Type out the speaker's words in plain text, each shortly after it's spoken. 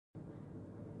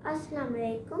Assalamu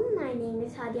alaikum. My name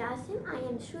is Hadi Asim. I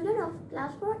am student of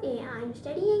class 4A. I am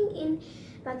studying in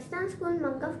Pakistan school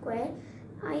Mangaf Kuwait.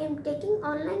 I am taking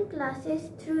online classes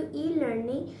through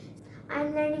e-learning. I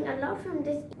am learning a lot from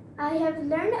this. I have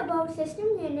learned about system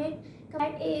unit,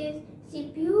 that is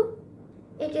CPU.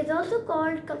 It is also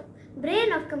called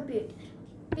brain of computer.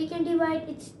 We can divide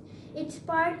its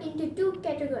part into two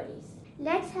categories.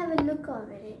 Let's have a look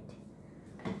over it.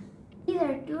 These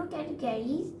are two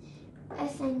categories.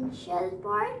 Essential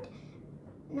part,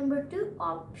 number 2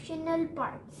 optional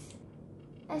parts.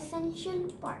 Essential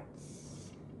parts: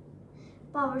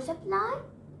 power supply,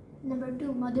 number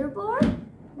 2 motherboard,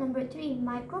 number 3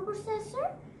 microprocessor,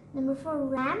 number 4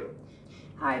 RAM,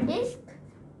 hard disk,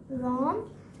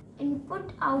 ROM,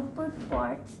 input output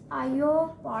ports,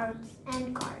 IO ports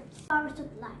and cards. Power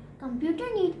supply: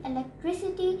 computer needs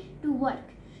electricity to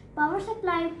work. Power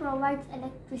supply provides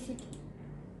electricity.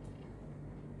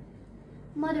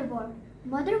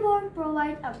 Motherboard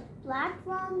provides a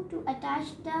platform to attach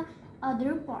the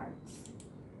other parts,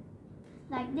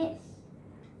 like this.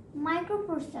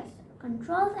 Microprocessor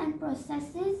controls and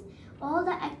processes all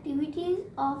the activities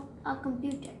of a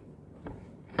computer.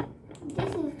 This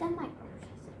is the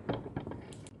microprocessor.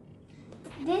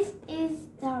 This is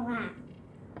the RAM.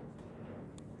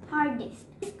 Hard disk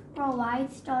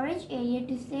provides storage area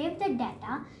to save the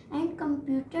data and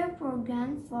computer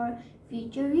programs for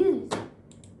future use.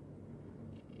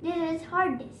 This is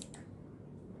hard disk.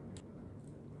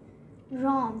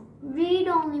 ROM,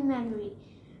 read-only memory.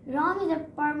 ROM is a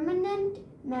permanent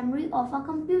memory of a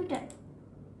computer.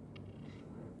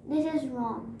 This is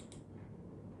ROM.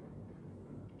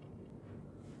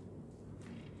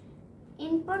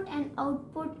 Input and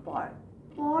output port.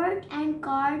 Port and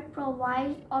card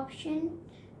provide option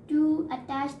to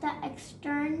attach the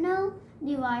external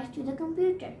device to the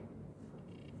computer.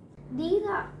 These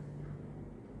are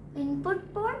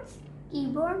input ports: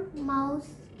 keyboard, mouse,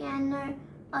 scanner,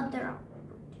 other output,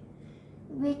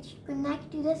 which connect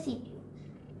to the CPU.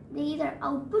 These are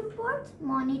output ports: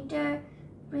 monitor,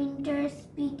 printer,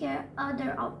 speaker,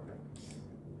 other outputs.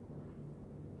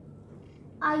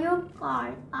 IO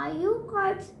card. IO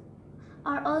cards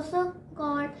are also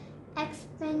called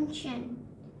expansion.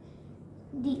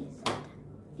 These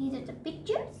are the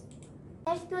pictures.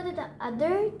 Let's go to the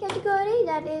other category,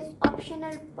 that is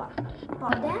optional part.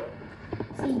 Modem,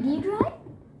 CD drive,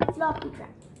 floppy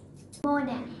drive.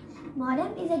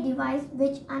 Modem is a device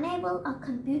which enables a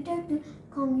computer to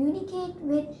communicate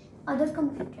with other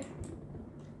computer.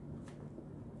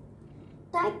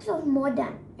 Types of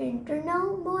modem: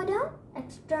 internal modem,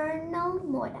 external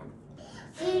modem.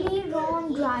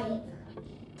 CD-ROM drive.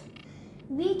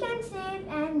 We can save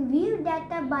and view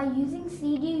data by using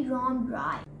CD-ROM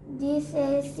drive. This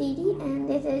is CD and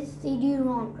this is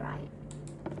CD-ROM drive.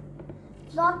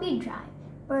 Floppy drive.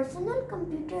 Personal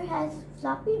computer has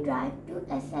floppy drive to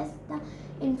access the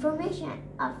information.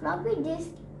 A floppy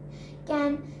disk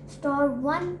can store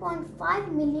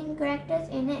 1.5 million characters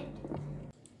in it.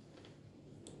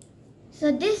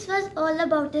 So this was all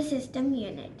about the system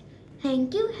unit.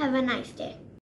 Thank you. Have a nice day.